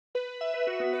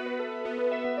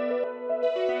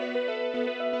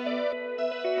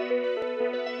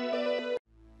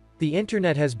The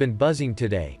internet has been buzzing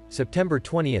today, September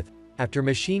 20th, after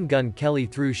Machine Gun Kelly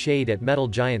threw shade at metal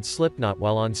giant Slipknot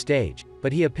while on stage,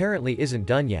 but he apparently isn't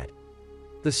done yet.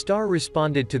 The star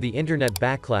responded to the internet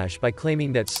backlash by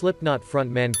claiming that Slipknot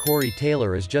frontman Corey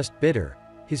Taylor is just bitter.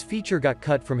 His feature got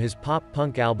cut from his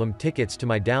pop-punk album Tickets to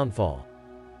My Downfall.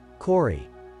 Corey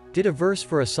did a verse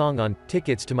for a song on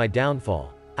Tickets to My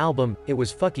Downfall album. It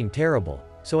was fucking terrible,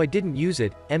 so I didn't use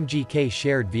it, MGK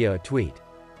shared via a tweet.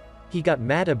 He got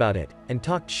mad about it, and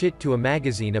talked shit to a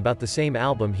magazine about the same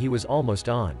album he was almost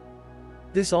on.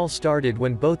 This all started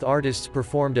when both artists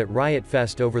performed at Riot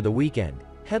Fest over the weekend,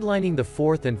 headlining the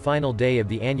fourth and final day of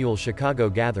the annual Chicago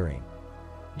gathering.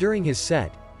 During his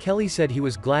set, Kelly said he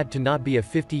was glad to not be a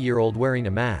 50-year-old wearing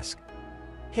a mask.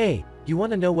 Hey, you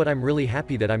wanna know what I'm really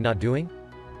happy that I'm not doing?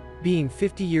 Being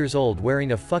 50 years old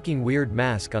wearing a fucking weird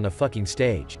mask on a fucking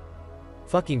stage.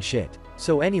 Fucking shit.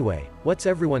 So anyway, what's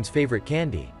everyone's favorite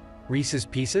candy? Reese's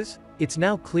Pieces? It's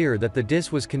now clear that the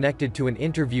diss was connected to an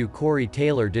interview Corey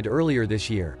Taylor did earlier this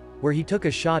year, where he took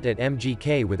a shot at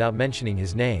MGK without mentioning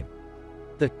his name.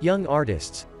 The young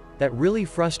artists that really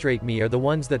frustrate me are the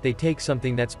ones that they take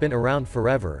something that's been around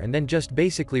forever and then just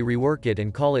basically rework it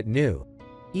and call it new,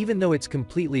 even though it's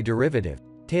completely derivative,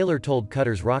 Taylor told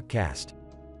Cutter's Rockcast.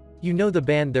 You know the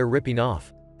band they're ripping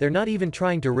off. They're not even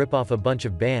trying to rip off a bunch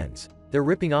of bands, they're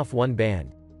ripping off one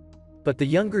band. But the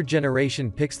younger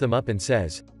generation picks them up and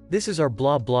says, this is our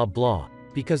blah blah blah,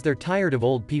 because they're tired of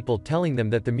old people telling them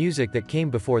that the music that came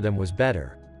before them was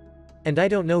better. And I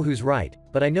don't know who's right,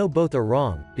 but I know both are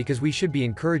wrong, because we should be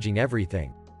encouraging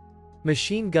everything.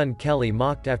 Machine Gun Kelly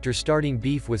mocked after starting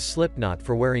beef with Slipknot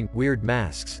for wearing weird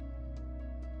masks.